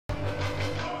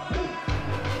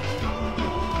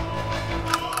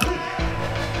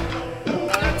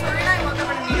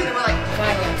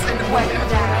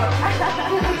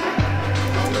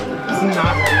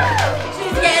not ready.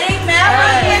 She's getting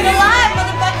married and alive,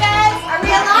 motherfuckers! Are we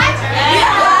alive?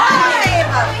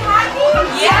 Yeah! Are we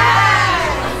happy? Yeah!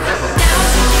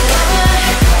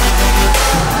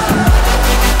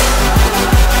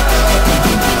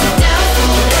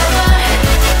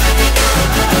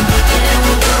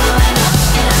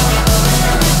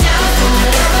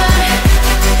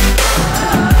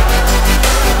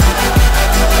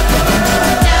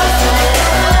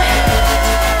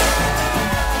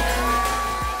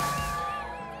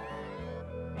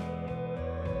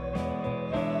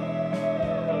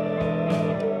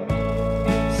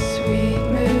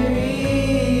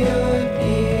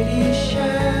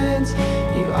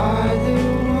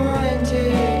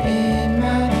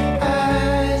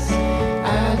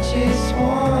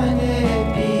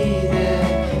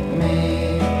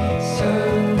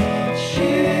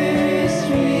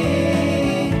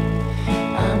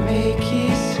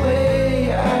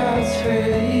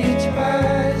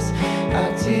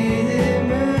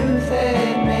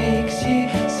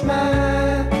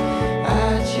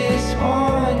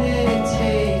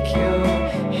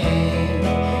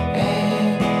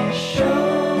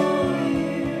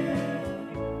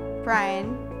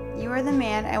 Brian, you are the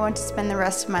man I want to spend the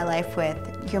rest of my life with.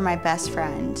 You're my best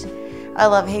friend. I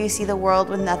love how you see the world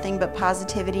with nothing but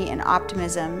positivity and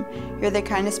optimism. You're the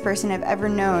kindest person I've ever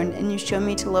known, and you show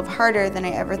me to love harder than I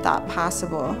ever thought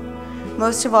possible.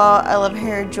 Most of all, I love how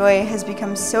your joy has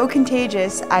become so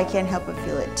contagious I can't help but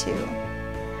feel it too.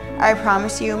 I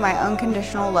promise you my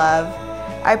unconditional love.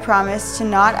 I promise to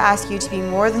not ask you to be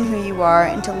more than who you are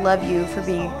and to love you for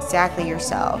being exactly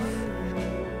yourself.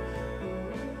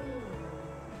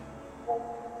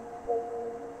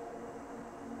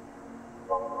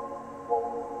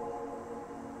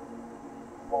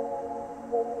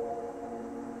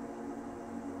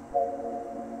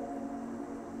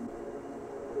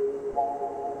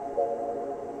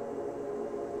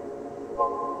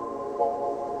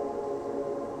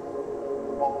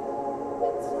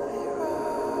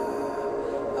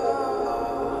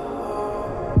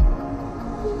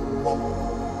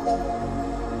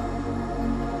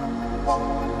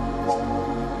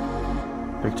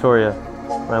 Victoria,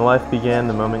 my life began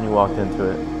the moment you walked into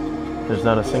it. There's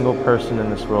not a single person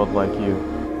in this world like you.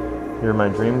 You're my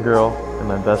dream girl and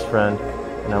my best friend,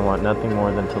 and I want nothing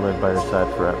more than to live by your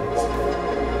side forever.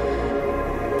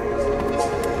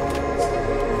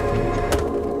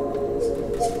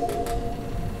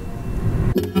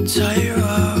 Tie you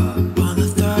up on the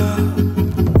thought,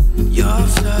 your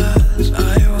flaws I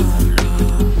won't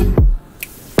know.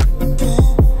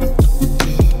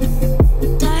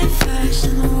 Die fast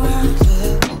in the world,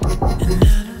 and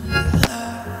then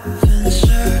laugh and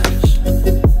search.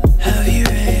 Have you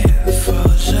ever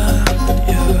fallen?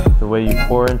 The way you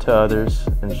pour into others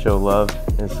and show love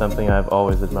is something I've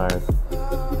always admired.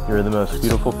 You're the most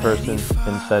beautiful person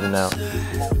inside and out.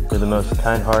 You're the most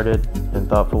kind-hearted and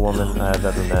thoughtful woman I have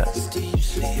ever met.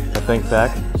 I think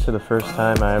back to the first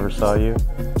time I ever saw you.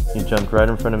 You jumped right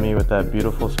in front of me with that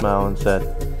beautiful smile and said,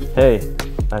 "Hey,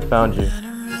 I found you."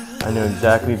 I knew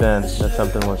exactly then that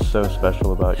something was so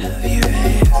special about you.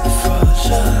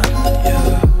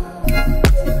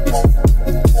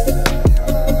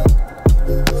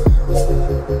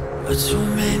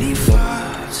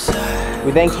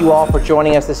 We thank you all for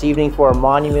joining us this evening for a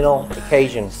monumental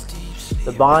occasion,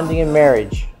 the bonding and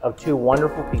marriage of two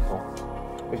wonderful people,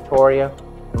 Victoria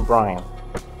and Brian.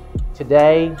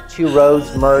 Today, two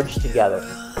roads merge together.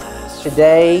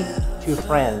 Today, two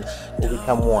friends will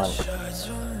become one.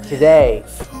 Today,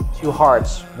 two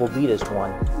hearts will beat as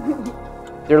one.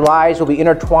 Their lives will be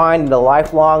intertwined in a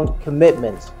lifelong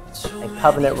commitment and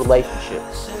covenant relationship.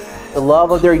 The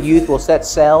love of their youth will set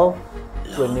sail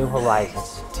to a new horizon.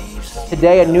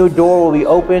 Today, a new door will be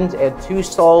opened and two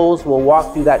souls will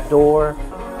walk through that door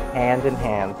hand in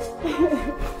hand.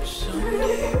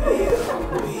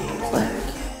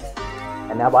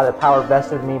 And now, by the power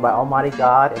vested in me by Almighty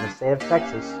God in the state of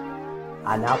Texas,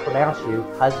 I now pronounce you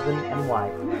husband and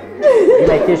wife. You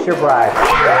may kiss your bride.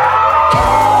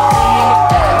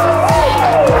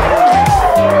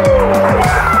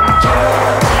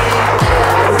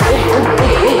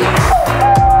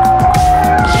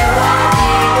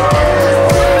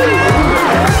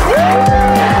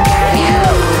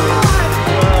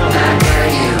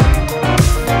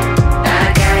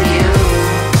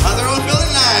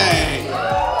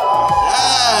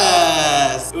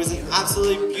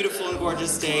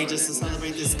 Just to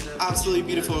celebrate this absolutely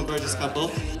beautiful and gorgeous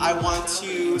couple, I want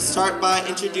to start by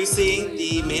introducing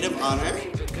the maid of honor,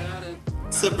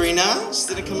 Sabrina. She's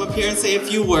gonna come up here and say a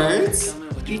few words.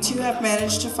 You two have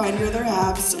managed to find your other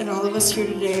halves, and all of us here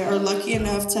today are lucky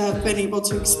enough to have been able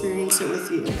to experience it with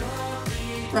you.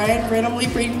 Brian randomly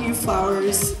bringing you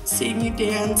flowers, seeing you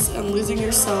dance and losing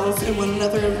yourself and one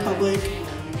another in public,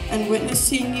 and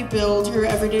witnessing you build your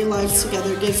everyday lives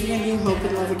together gives me a new hope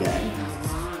and love again.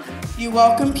 You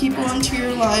welcome people into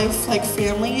your life like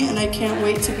family, and I can't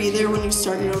wait to be there when you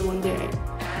start your own one day.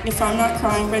 If I'm not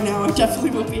crying by now, I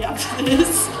definitely will be after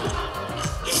this.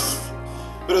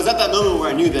 But it was at that moment where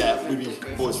I knew that we'd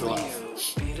be boys for life.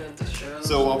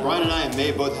 So while Brian and I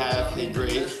may both have a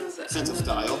great sense of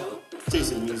style,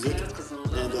 taste in music,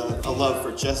 and a love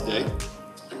for chest day,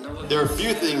 there are a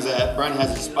few things that Brian has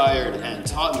inspired and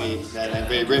taught me that I'm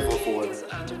very grateful for.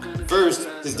 First,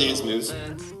 his dance moves.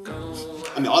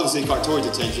 I mean, obviously he caught Tori's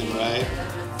attention, right?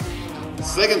 The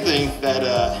second thing that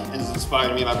has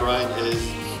inspired me by Brian is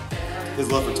his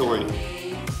love for Tori.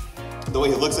 The way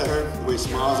he looks at her, the way he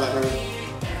smiles at her,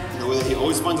 and the way that he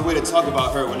always finds a way to talk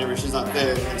about her whenever she's not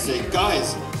there and say,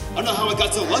 guys, I don't know how I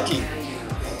got so lucky.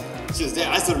 She says, Dad,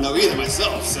 I still don't know either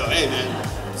myself, so hey man,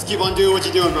 just keep on doing what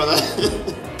you're doing, brother.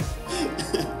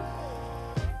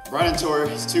 Brian and Tori,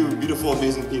 these two beautiful,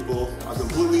 amazing people, are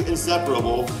completely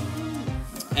inseparable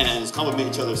and just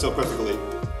complement each other so perfectly.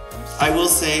 I will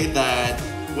say that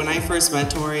when I first met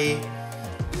Tori,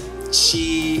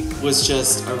 she was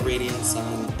just a radiant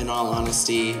sun, in all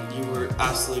honesty. You were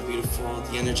absolutely beautiful,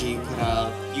 the energy you put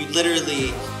out. You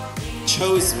literally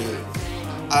chose me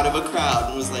out of a crowd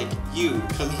and was like, you,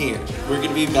 come here, we're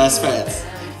gonna be best friends.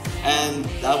 And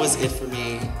that was it for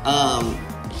me.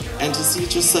 And to see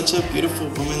just such a beautiful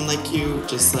woman like you,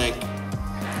 just like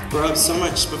grow up so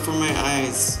much before my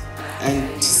eyes, and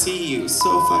to see you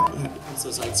so fucking happy. I'm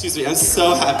so sorry, excuse me, I'm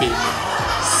so happy.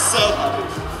 So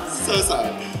happy, so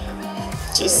sorry.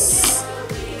 Just,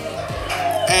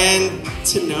 and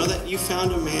to know that you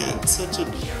found a man, such a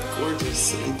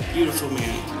gorgeous and beautiful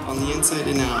man on the inside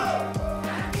and out,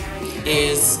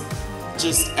 is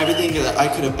just everything that I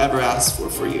could have ever asked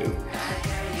for you.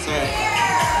 So